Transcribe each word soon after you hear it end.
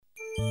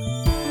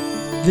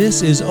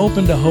This is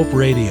Open to Hope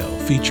Radio,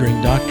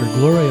 featuring Dr.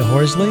 Gloria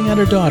Horsley and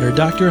her daughter,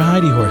 Dr.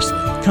 Heidi Horsley,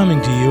 coming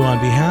to you on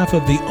behalf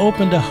of the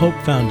Open to Hope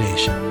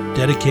Foundation,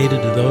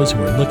 dedicated to those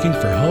who are looking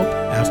for hope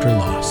after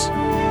loss.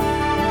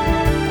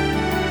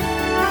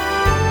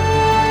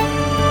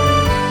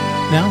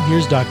 Now,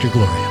 here's Dr.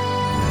 Gloria.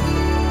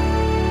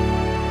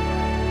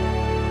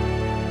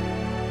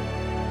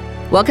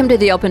 Welcome to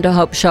the Open to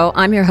Hope Show.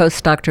 I'm your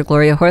host, Dr.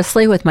 Gloria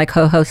Horsley, with my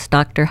co-host,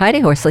 Dr. Heidi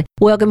Horsley.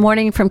 Well, good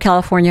morning from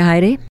California,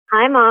 Heidi.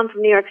 Hi, Mom,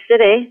 from New York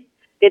City.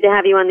 Good to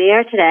have you on the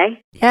air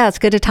today. Yeah, it's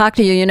good to talk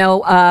to you. You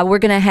know, we're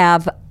going to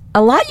have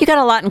a lot. You got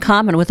a lot in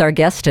common with our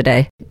guest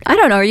today. I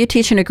don't know. Are you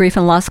teaching a grief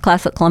and loss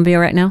class at Columbia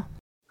right now?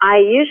 I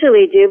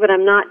usually do, but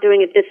I'm not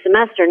doing it this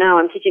semester. No,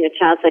 I'm teaching a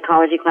child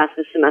psychology class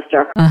this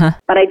semester.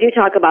 But I do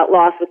talk about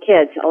loss with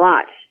kids a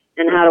lot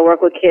and how to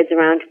work with kids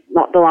around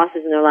the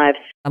losses in their lives.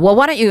 Well,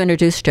 why don't you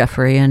introduce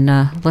Jeffrey, and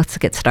let's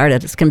get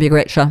started. It's going to be a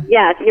great show.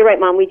 Yeah, you're right,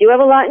 Mom. We do have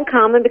a lot in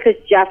common because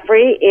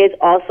Jeffrey is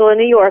also a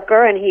New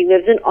Yorker, and he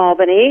lives in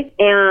Albany.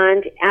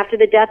 And after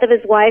the death of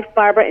his wife,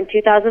 Barbara, in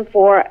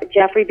 2004,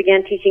 Jeffrey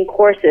began teaching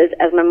courses,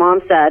 as my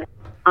mom said,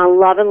 on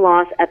love and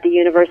loss at the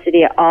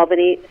University at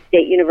Albany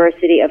State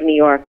University of New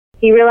York.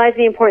 He realized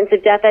the importance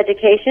of death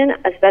education,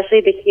 especially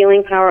the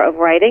healing power of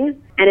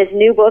writing, and his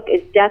new book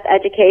is Death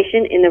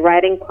Education in the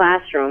Writing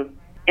Classroom.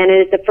 And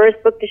it is the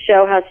first book to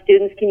show how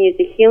students can use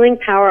the healing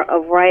power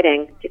of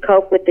writing to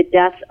cope with the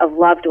deaths of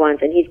loved ones,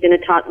 and he's going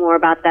to talk more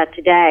about that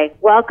today.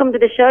 Welcome to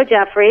the show,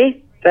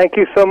 Jeffrey. Thank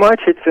you so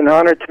much. It's an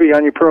honor to be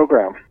on your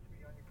program.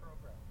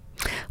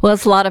 Well,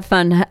 it's a lot of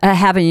fun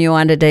having you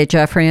on today,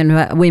 Jeffrey,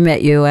 and we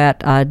met you at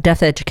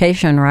Death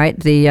Education, right?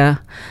 Yes.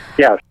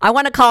 I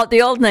want to call it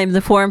the old name,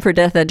 the Forum for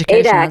Death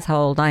Education. ADAC. That's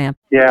how old I am.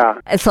 Yeah.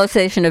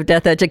 Association of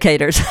Death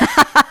Educators.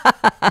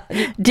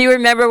 Do you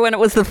remember when it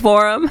was the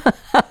Forum?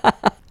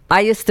 I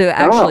used to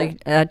actually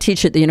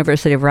teach at the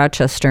University of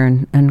Rochester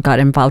and got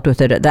involved with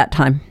it at that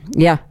time.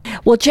 Yeah.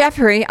 Well,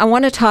 Jeffrey, I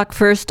want to talk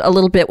first a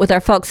little bit with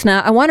our folks.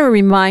 Now, I want to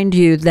remind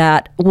you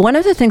that one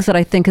of the things that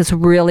I think is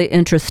really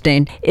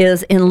interesting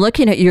is in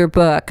looking at your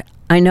book,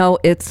 I know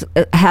it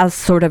has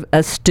sort of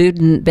a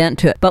student bent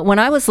to it, but when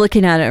I was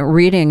looking at it and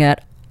reading it,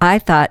 I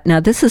thought,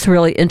 now this is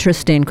really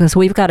interesting because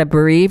we've got a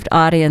bereaved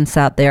audience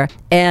out there,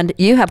 and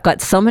you have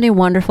got so many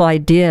wonderful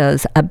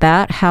ideas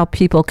about how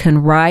people can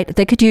write.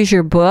 They could use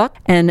your book,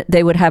 and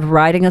they would have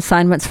writing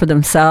assignments for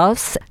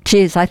themselves.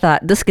 Geez, I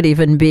thought this could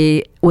even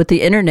be with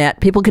the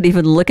internet. People could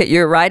even look at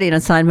your writing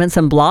assignments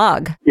and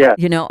blog,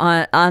 you know,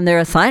 on their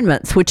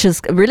assignments, which is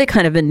really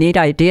kind of a neat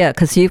idea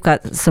because you've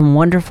got some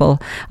wonderful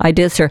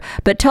ideas here.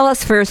 But tell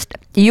us first,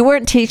 you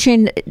weren't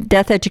teaching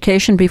death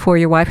education before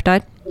your wife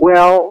died?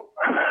 Well,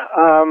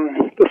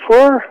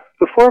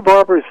 before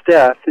Barbara's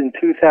death in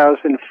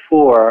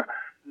 2004,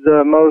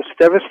 the most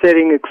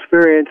devastating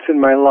experience in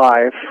my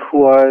life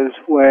was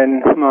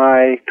when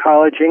my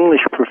college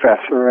English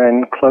professor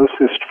and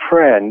closest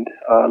friend,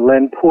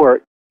 Len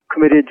Port,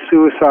 committed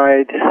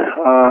suicide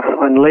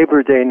on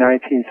Labor Day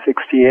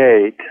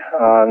 1968.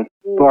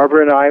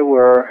 Barbara and I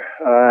were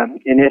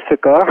in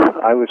Ithaca.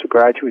 I was a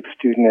graduate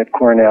student at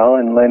Cornell,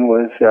 and Len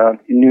was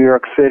in New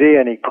York City,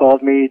 and he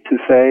called me to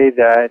say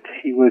that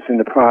he was in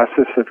the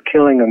process of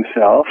killing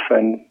himself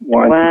and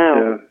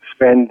wanted to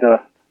spend the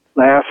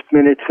last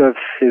minutes of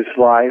his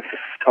life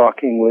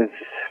talking with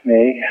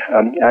me.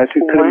 As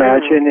you can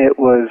imagine, it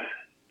was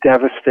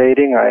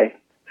devastating. I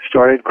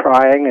started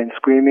crying and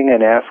screaming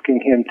and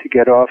asking him to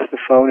get off the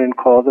phone and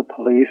call the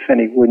police, and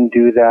he wouldn't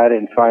do that,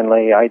 and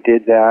finally I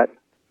did that.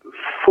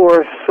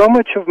 For so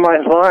much of my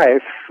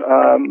life,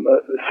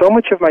 so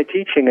much of my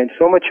teaching and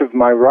so much of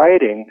my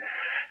writing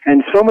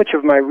and so much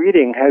of my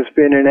reading has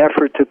been an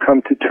effort to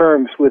come to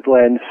terms with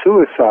Len's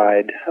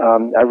suicide.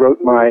 I wrote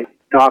my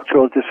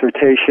doctoral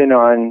dissertation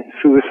on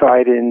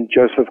suicide in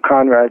Joseph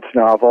Conrad's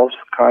novels.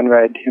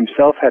 Conrad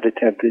himself had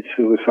attempted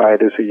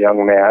suicide as a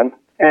young man.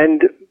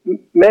 And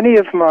many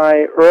of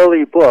my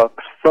early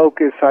books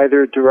focus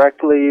either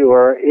directly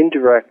or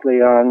indirectly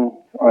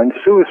on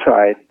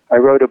suicide. I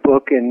wrote a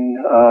book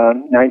in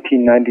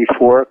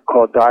 1994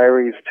 called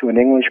Diaries to an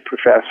English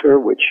Professor,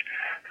 which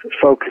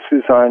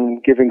focuses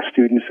on giving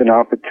students an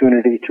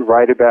opportunity to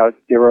write about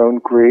their own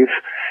grief.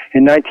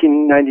 In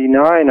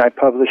 1999, I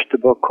published a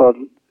book called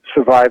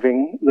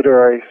Surviving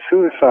Literary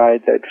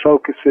Suicide that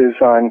focuses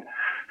on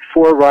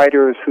 4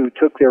 writers who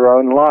took their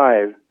own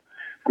lives: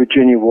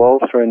 Virginia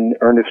Woolf and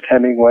Ernest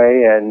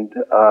Hemingway and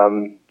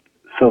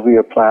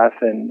Sylvia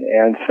Plath and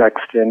Anne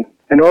Sexton,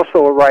 and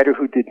also a writer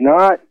who did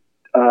not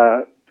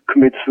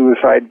commit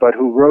suicide but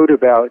who wrote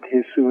about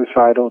his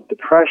suicidal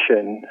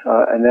depression,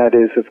 and that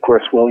is, of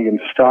course, William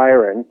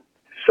Styron.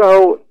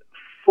 So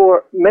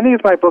for many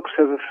of my books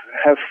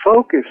have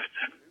focused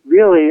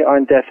really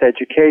on death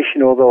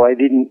education, although I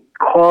didn't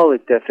call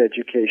it death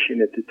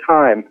education at the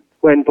time.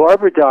 When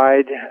Barbara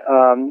died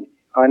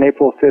on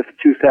April 5th,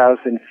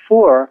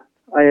 2004,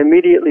 I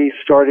immediately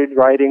started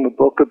writing a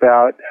book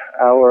about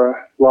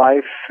our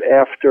life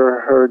after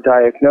her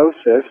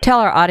diagnosis. Tell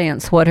our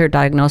audience what her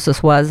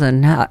diagnosis was,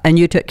 and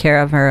you took care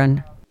of her.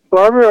 And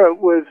Barbara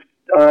was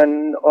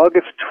on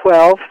August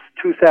 12th,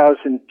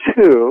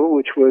 2002,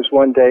 which was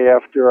one day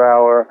after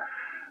our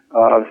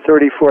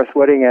 34th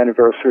wedding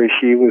anniversary,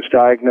 she was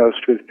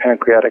diagnosed with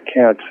pancreatic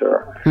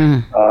cancer.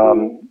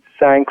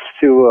 Thanks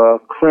to a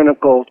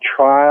clinical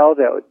trial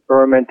that was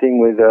experimenting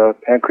with a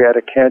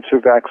pancreatic cancer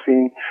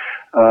vaccine,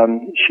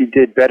 she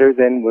did better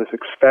than was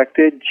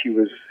expected.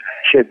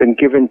 She had been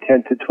given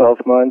 10 to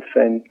 12 months,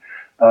 and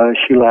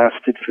she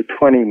lasted for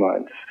 20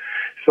 months.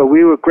 So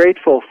we were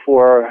grateful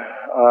for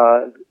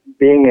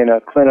being in a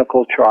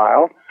clinical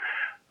trial.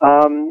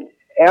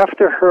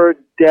 After her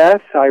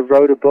death, I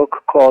wrote a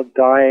book called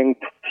Dying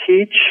to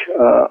Teach,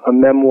 a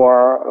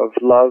memoir of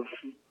love,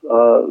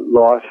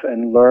 loss,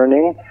 and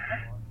learning.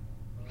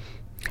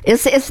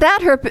 Is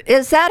that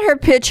her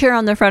picture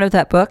on the front of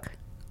that book?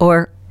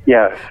 Or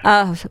yes.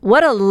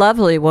 What a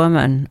lovely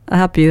woman!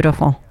 How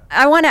beautiful.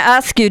 I want to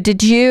ask you,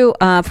 did you,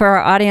 for our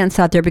audience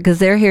out there, because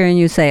they're hearing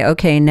you say,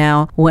 okay,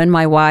 now when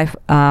my wife,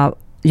 I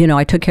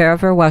took care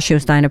of her while she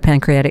was dying of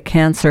pancreatic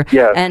cancer.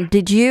 Yes. And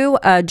did you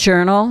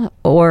journal,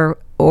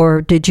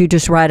 or did you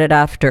just write it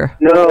after?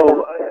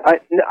 No,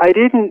 I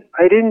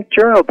didn't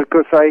journal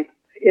because I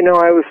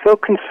was so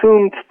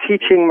consumed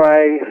teaching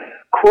my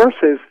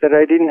courses that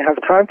I didn't have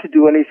time to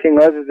do anything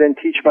other than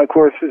teach my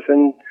courses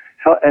and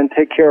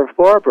take care of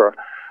Barbara.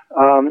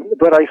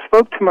 But I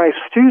spoke to my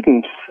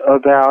students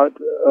about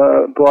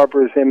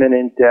Barbara's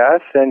imminent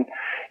death, and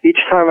each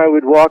time I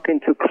would walk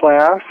into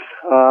class,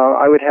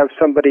 I would have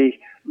somebody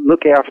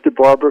look after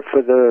Barbara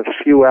for the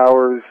few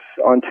hours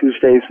on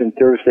Tuesdays and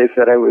Thursdays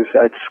that I was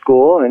at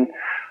school, and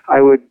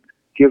I would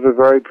give a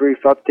very brief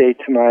update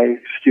to my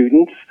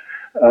students,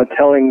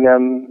 telling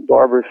them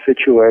Barbara's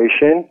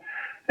situation.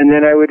 And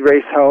then I would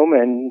race home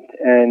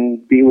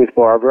and be with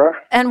Barbara.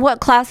 And what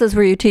classes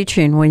were you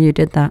teaching when you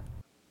did that?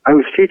 I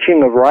was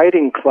teaching a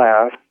writing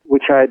class,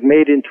 which I had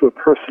made into a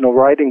personal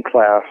writing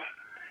class.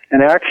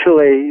 And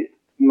actually,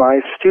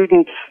 my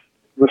students'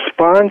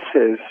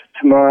 responses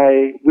to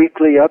my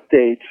weekly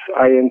updates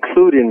I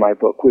include in my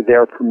book with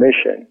their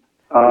permission.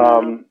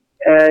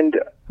 And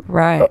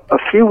right. A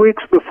few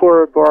weeks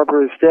before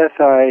Barbara's death,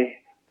 I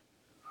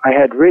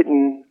had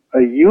written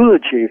a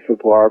eulogy for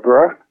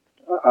Barbara.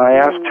 I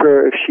asked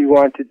her if she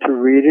wanted to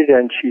read it,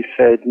 and she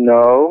said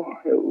no.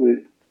 It was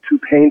too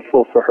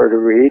painful for her to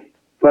read.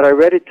 But I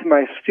read it to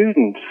my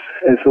students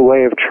as a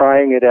way of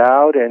trying it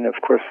out, and of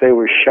course they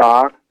were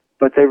shocked,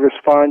 but they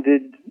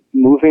responded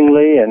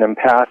movingly and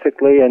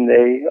empathically, and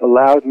they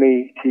allowed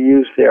me to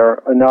use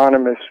their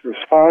anonymous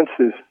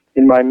responses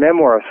in my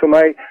memoir. So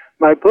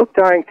my book,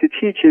 Dying to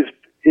Teach,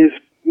 is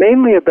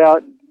mainly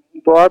about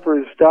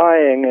Barbara's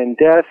dying and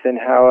death and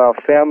how our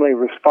family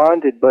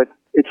responded, but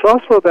it's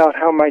also about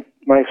how my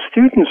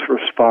students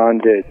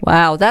responded.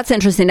 Wow, that's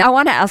interesting. I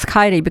want to ask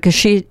Heidi, because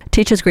she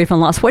teaches grief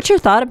and loss. What's your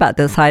thought about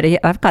this, Heidi?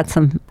 I've got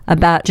some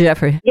about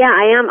Jeffrey. Yeah,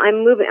 I am.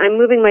 I'm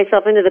moving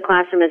myself into the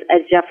classroom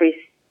as Jeffrey's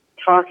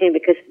talking,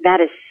 because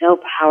that is so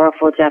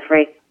powerful,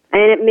 Jeffrey.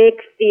 And it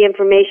makes the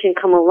information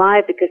come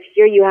alive, because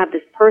here you have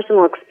this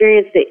personal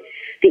experience that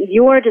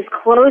you are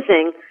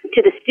disclosing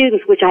to the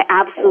students, which I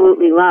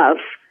absolutely love.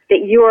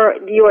 That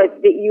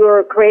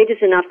you're courageous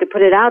enough to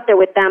put it out there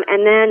with them,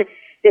 and then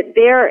that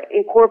they're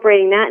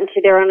incorporating that into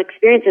their own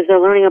experiences.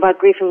 They're learning about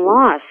grief and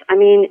loss. I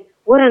mean,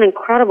 what an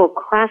incredible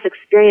class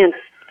experience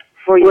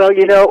for you. Well,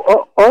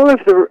 all of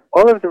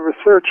the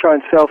research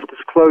on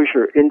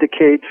self-disclosure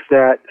indicates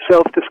that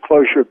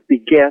self-disclosure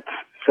begets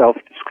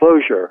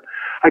self-disclosure.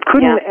 I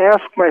couldn't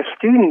ask my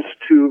students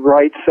to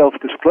write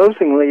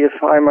self-disclosingly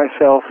if I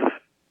myself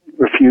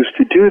refuse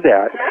to do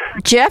that.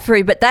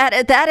 Jeffrey, but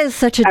that is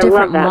such a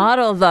different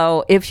model,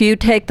 though. If you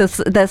take the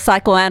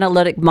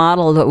psychoanalytic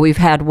model that we've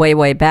had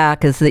way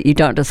back, is that you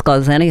don't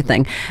disclose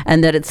anything,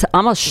 and that it's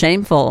almost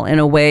shameful in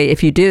a way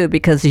if you do,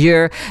 because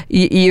you're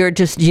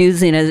just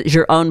using it as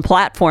your own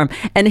platform.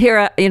 And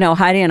here,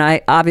 Heidi and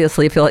I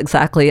obviously feel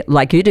exactly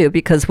like you do,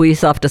 because we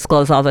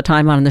self-disclose all the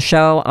time on the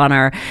show, on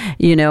our,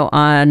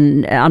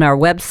 on our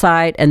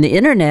website and the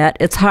internet.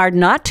 It's hard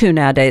not to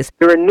nowadays.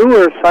 There are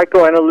newer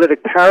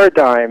psychoanalytic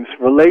paradigms,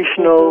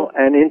 relational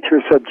and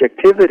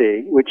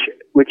intersubjectivity,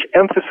 which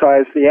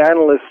emphasize the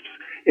analyst's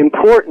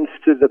importance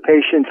to the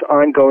patient's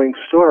ongoing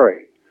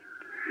story.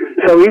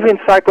 So even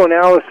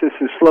psychoanalysis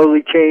is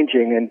slowly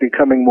changing and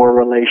becoming more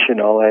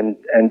relational and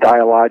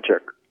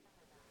dialogic.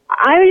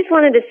 I just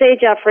wanted to say,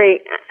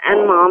 Jeffrey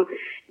and Mom,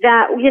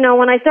 that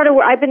when I started,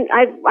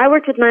 I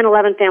worked with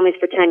 9/11 families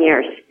for 10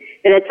 years.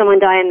 That had someone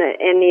die in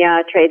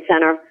the Trade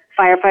Center,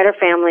 firefighter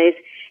families,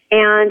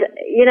 and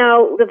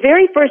the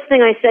very first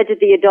thing I said to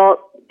the adult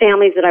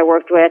families that I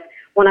worked with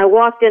when I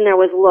walked in there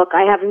was, look,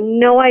 I have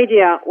no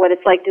idea what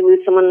it's like to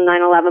lose someone in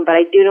 9/11, but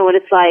I do know what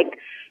it's like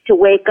to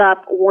wake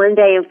up one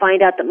day and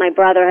find out that my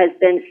brother has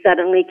been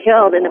suddenly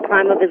killed in the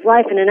prime of his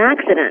life in an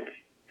accident.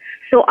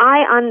 So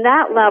I, on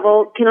that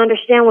level, can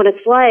understand what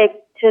it's like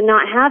to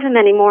not have him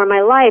anymore in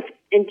my life.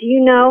 And do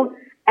you know,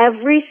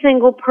 every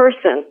single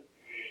person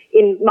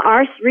in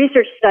our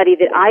research study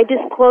that I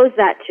disclosed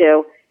that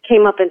to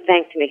came up and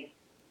thanked me.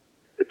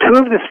 Two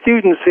of the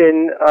students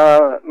in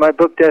my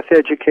book, Death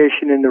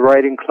Education in the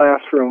Writing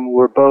Classroom,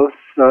 were both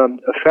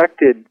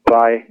affected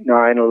by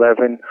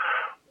 9/11.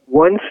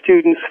 One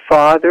student's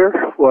father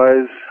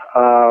was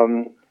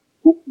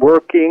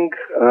working,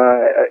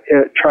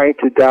 trying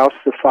to douse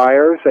the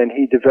fires, and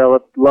he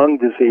developed lung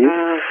disease.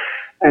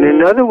 And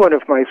another one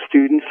of my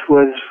students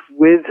was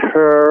with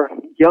her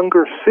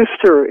younger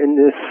sister in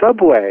the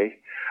subway,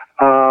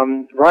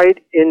 right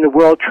in the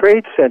World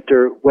Trade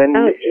Center when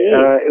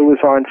it was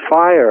on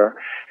fire.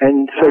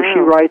 And so she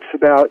writes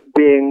about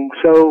being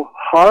so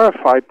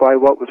horrified by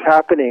what was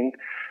happening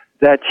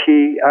that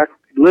she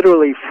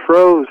literally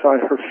froze on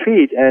her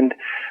feet, and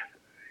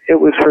it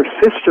was her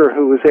sister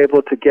who was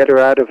able to get her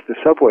out of the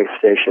subway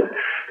station.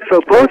 So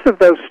both of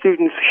those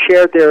students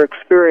shared their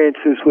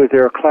experiences with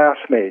their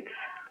classmates,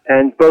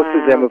 and both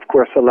of them, of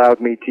course, allowed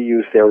me to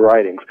use their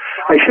writings.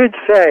 I should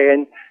say,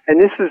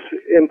 and this is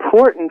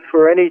important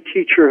for any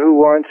teacher who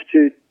wants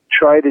to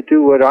try to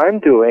do what I'm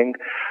doing,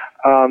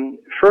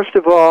 first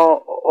of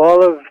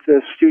all of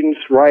the students'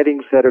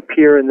 writings that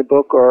appear in the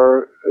book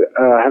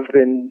have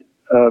been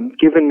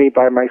given me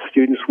by my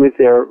students with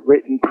their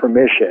written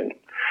permission.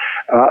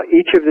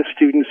 Each of the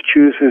students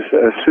chooses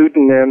a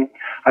pseudonym.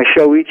 I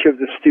show each of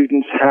the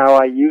students how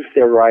I use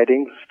their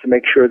writings to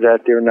make sure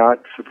that they're not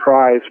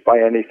surprised by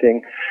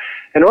anything.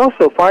 And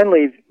also,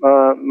 finally,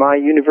 my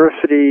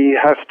university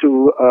has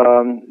to,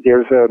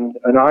 there's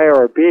an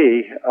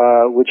IRB,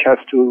 which has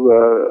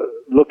to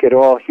look at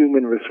all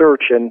human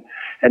research and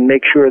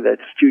make sure that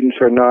students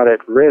are not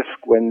at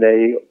risk when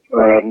they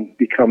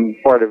become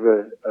part of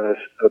a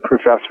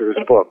professor's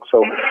book.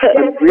 So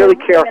I'm really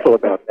careful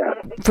about that.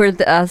 For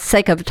the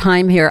sake of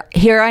time here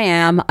I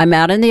am. I'm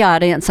out in the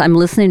audience. I'm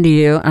listening to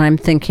you, and I'm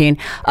thinking,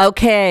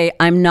 okay,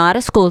 I'm not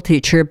a school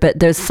teacher, but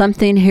there's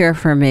something here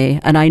for me,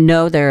 and I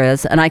know there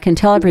is, and I can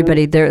tell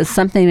everybody there is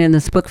something in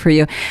this book for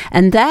you,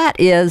 and that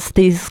is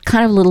these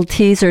kind of little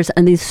teasers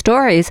and these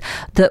stories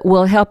that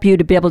will help you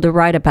to be able to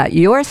write about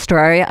your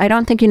story. I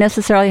don't think you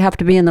necessarily have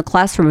to be in the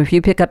classroom if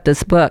you pick up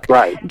this book.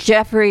 Right.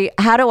 Jeffrey,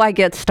 how do I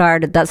get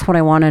started? That's what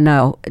I want to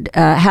know.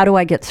 How do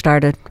I get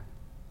started?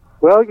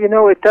 Well,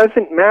 it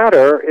doesn't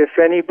matter if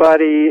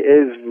anybody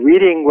is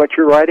reading what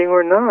you're writing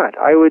or not.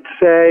 I would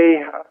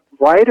say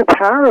write a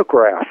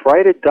paragraph,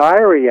 write a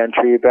diary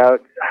entry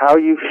about how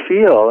you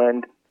feel,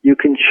 and you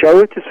can show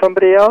it to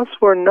somebody else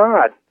or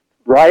not.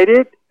 Write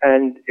it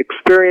and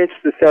experience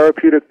the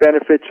therapeutic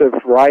benefits of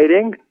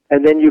writing,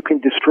 and then you can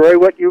destroy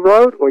what you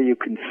wrote, or you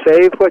can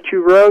save what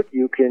you wrote.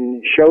 You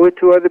can show it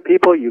to other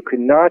people. You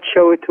cannot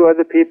show it to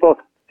other people.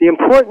 The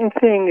important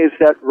thing is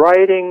that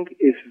writing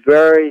is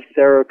very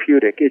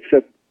therapeutic. It's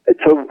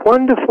a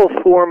wonderful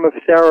form of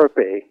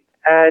therapy,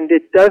 and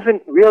it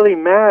doesn't really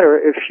matter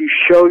if you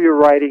show your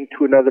writing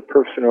to another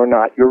person or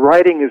not. Your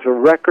writing is a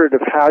record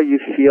of how you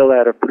feel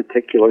at a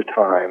particular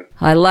time.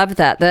 I love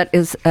that. That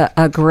is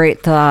a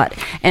great thought.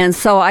 And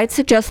so I'd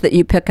suggest that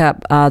you pick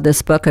up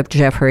this book of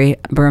Jeffrey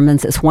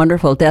Berman's. It's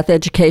wonderful, Death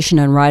Education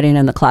and Writing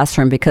in the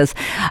Classroom, because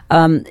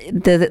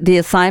the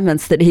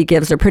assignments that he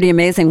gives are pretty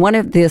amazing. One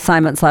of the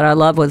assignments that I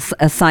love was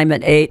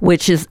Assignment 8,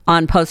 which is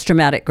on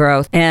post-traumatic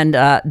growth, and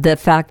the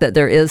fact that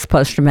there is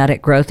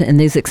post-traumatic growth in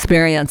these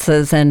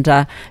experiences. And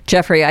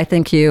Jeffrey, I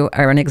think you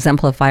are an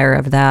exemplifier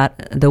of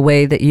that, the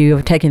way that you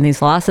have taken these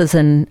losses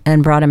and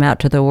brought them out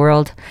to the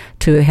world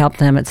to help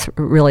them. It's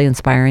really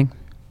inspiring.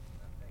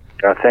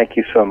 Thank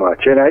you so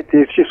much. And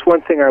there's just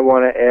one thing I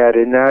want to add,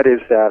 and that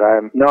is that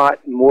I'm not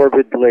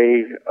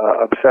morbidly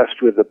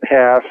obsessed with the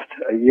past.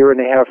 A year and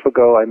a half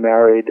ago, I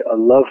married a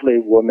lovely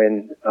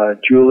woman,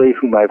 Julie,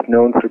 whom I've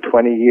known for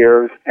 20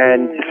 years.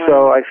 And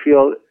so I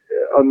feel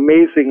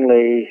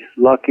amazingly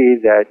lucky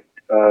that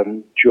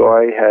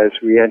joy has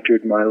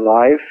re-entered my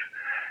life,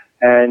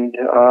 and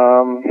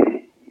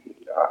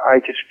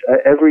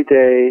every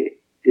day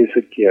is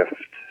a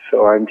gift.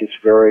 So I'm just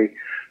very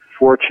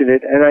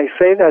fortunate, and I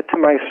say that to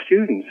my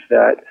students,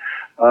 that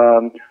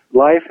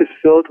life is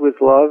filled with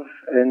love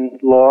and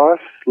loss.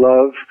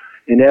 Love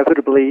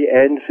inevitably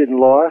ends in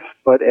loss,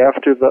 but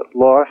after the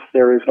loss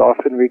there is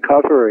often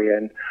recovery,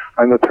 and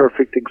I'm a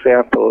perfect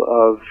example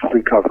of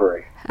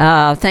recovery.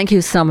 Thank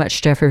you so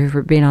much, Jeffrey,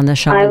 for being on the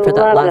show and for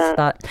that last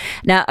thought.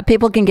 Now,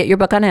 people can get your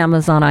book on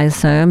Amazon, I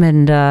assume,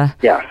 and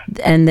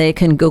and they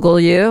can Google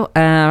you.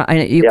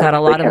 You've got a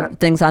lot of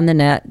things on the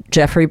net,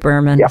 Jeffrey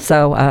Berman,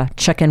 so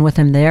check in with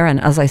him there.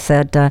 And as I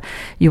said,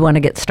 you want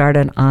to get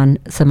started on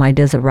some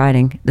ideas of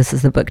writing. This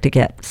is the book to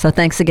get. So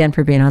thanks again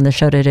for being on the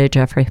show today,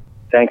 Jeffrey.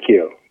 Thank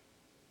you.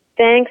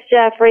 Thanks,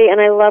 Jeffrey, and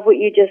I love what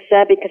you just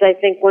said, because I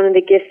think one of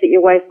the gifts that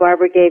your wife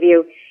Barbara gave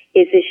you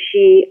is that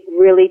she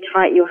really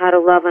taught you how to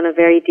love on a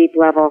very deep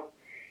level.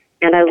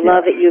 And I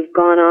love that you've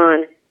gone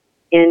on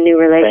in a new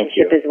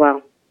relationship as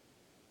well.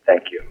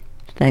 Thank you.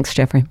 Thanks,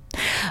 Jeffrey.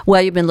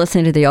 Well, you've been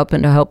listening to the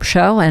Open to Hope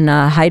show, and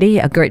Heidi,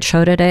 a great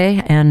show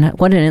today, and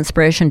what an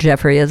inspiration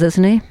Jeffrey is,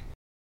 isn't he?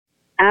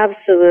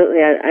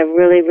 Absolutely. I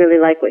really, really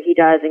like what he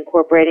does,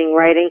 incorporating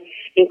writing,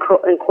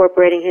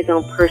 incorporating his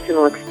own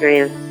personal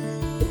experience.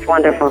 It's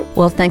wonderful.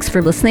 Well, thanks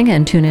for listening,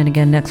 and tune in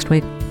again next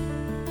week.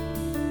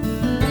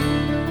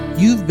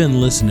 You've been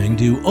listening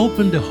to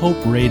Open to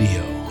Hope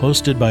Radio,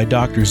 hosted by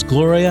Drs.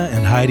 Gloria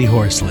and Heidi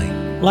Horsley.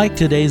 Like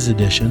today's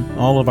edition,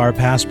 all of our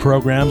past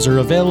programs are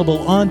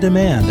available on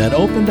demand at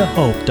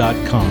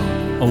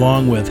opentohope.com,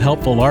 along with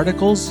helpful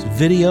articles,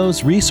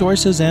 videos,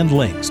 resources, and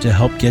links to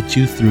help get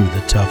you through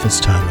the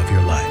toughest time of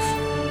your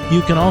life.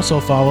 You can also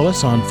follow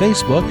us on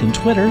Facebook and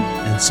Twitter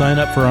and sign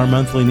up for our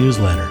monthly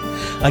newsletter.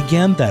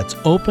 Again, that's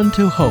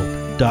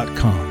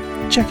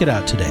opentohope.com. Check it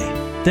out today.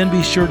 Then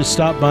be sure to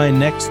stop by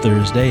next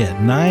Thursday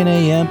at 9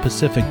 a.m.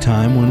 Pacific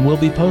Time when we'll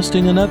be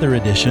posting another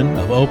edition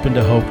of Open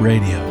to Hope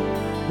Radio.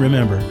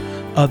 Remember,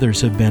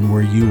 others have been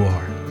where you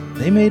are.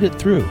 They made it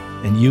through,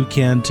 and you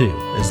can too,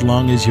 as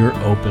long as you're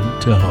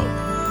open to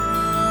hope.